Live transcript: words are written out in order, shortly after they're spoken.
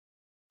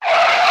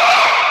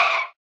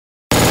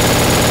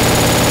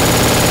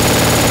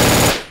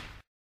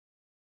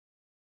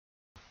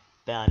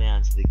bow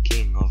down to the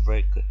king of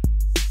Redcliffe.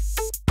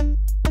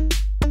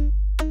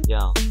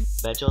 Yo,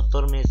 bet y'all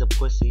thought of me as a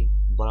pussy,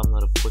 but I'm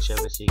not a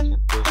pushover, so you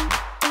can't push me.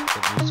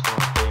 Got use for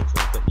my fans and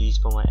I've got use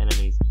for my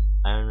enemies.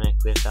 I own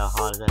Redcliffe, how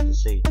hard is that to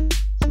see?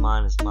 It's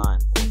mine,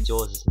 what's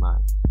yours is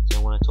mine. So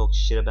you wanna talk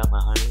shit about my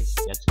homies?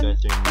 You have to go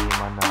through me and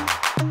my nine.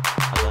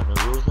 I got no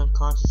rules, no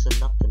conscience or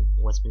nothing.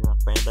 He wants to be my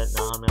friend, but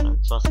nah, I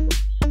don't trust him.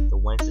 The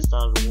Wences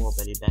started the war,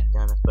 but he backed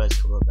down the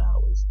first couple of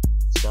hours.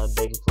 Started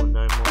begging for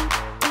no more,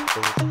 man, that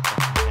fool's a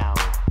fucking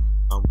coward.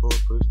 I'm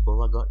bulletproof,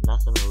 fool, I got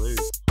nothing to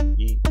lose.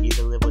 You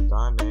either live or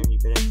die, man, you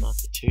better start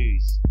to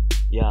choose.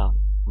 Yo,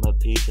 I'm a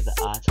P to the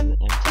I to the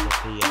M to the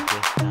P, I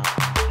guess now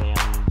I'm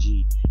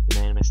K-I-N-G. You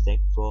made a mistake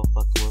before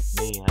fucking with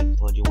me. I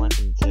told you once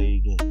and tell you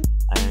again.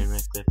 I own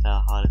Redcliffe,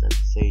 how hard is that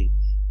to see?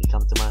 You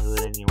come to my hood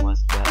and you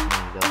ask about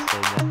me. They'll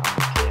say that I'm the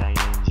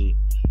K-I-N-G.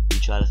 You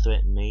try to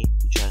threaten me,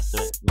 you try to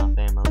threaten my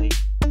family.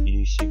 You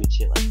do stupid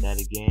shit like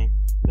that again,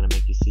 I'm gonna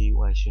make you see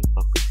why you shouldn't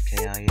fuck with the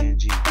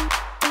K-I-N-G.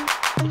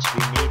 It should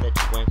be me that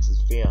you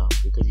Wences fear,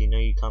 because you know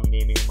you come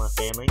near me and my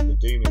family, the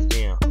doom is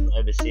near. I'm the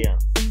overseer.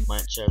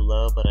 Might show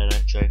love, but I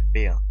don't show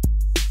fear.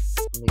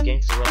 I'm the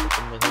gangster rapper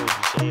from the hood.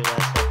 You show your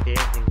ass up here,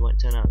 things won't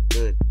turn out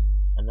good.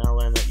 And I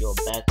learned that you're a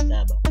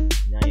backstabber.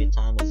 Now your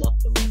time is up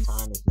and my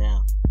time is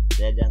now.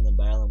 Stare down the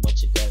barrel and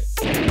watch it go.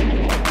 Yeah,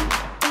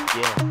 now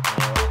you're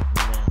after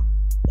me now.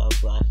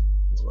 Love life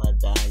until I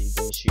die. You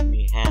gonna shoot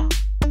me how?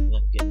 You're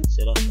not getting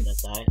set up for that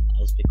die. I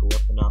just pick a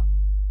weapon up,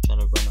 trying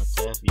to run my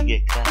turf. You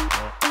get cut,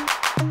 right?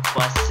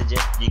 Twice I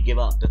suggest you give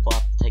up before I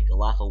have to take a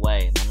life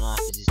away. My knife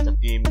is just a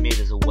few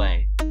meters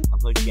away. I'm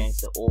hood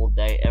gangster all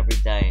day, every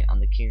day. I'm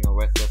the king of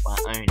Redcliffe, I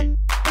own it.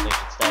 So you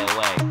should stay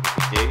away.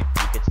 If you do,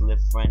 you get to live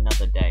for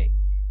another day.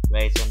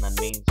 Raised on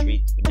the mean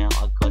streets, but now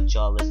I got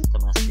y'all listen to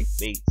my sick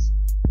beats.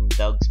 When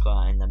dogs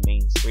cry in the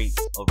mean streets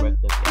of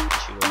Redcliffe, you have to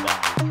shoot or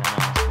die. You can't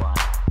ask why.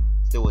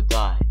 Still or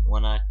die.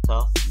 One eye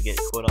tough, you get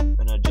caught up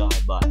in a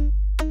drive-by.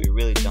 If you're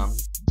really dumb,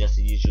 just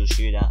a usual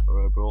shootout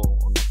or a brawl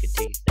or knock your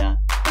teeth out.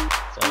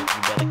 So you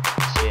better get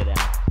the shit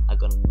out. I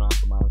got a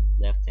knife in my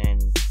left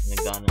hand and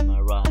a gun in my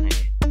right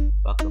hand.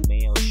 Fuck with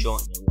me, I'll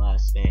shorten your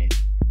lifespan.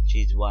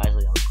 Choose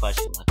wisely, I'll crush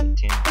you like a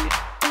tin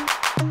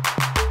can.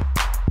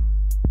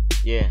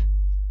 Yeah,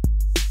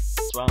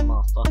 that's right,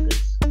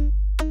 motherfuckers.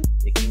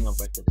 The king of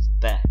Redcliffe is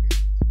back.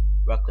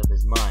 Redcliffe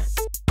is mine.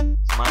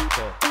 It's my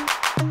turf.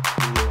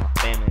 You leave my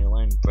family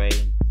alone,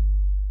 Braden.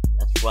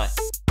 That's right.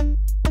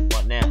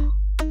 What now?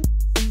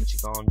 What you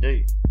gonna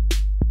do?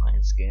 I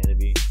ain't scared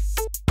of you.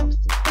 I'm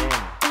still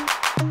standing.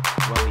 You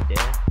won't be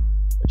there.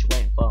 What you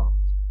waiting for?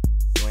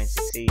 You ain't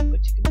succeed,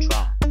 but you can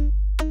try.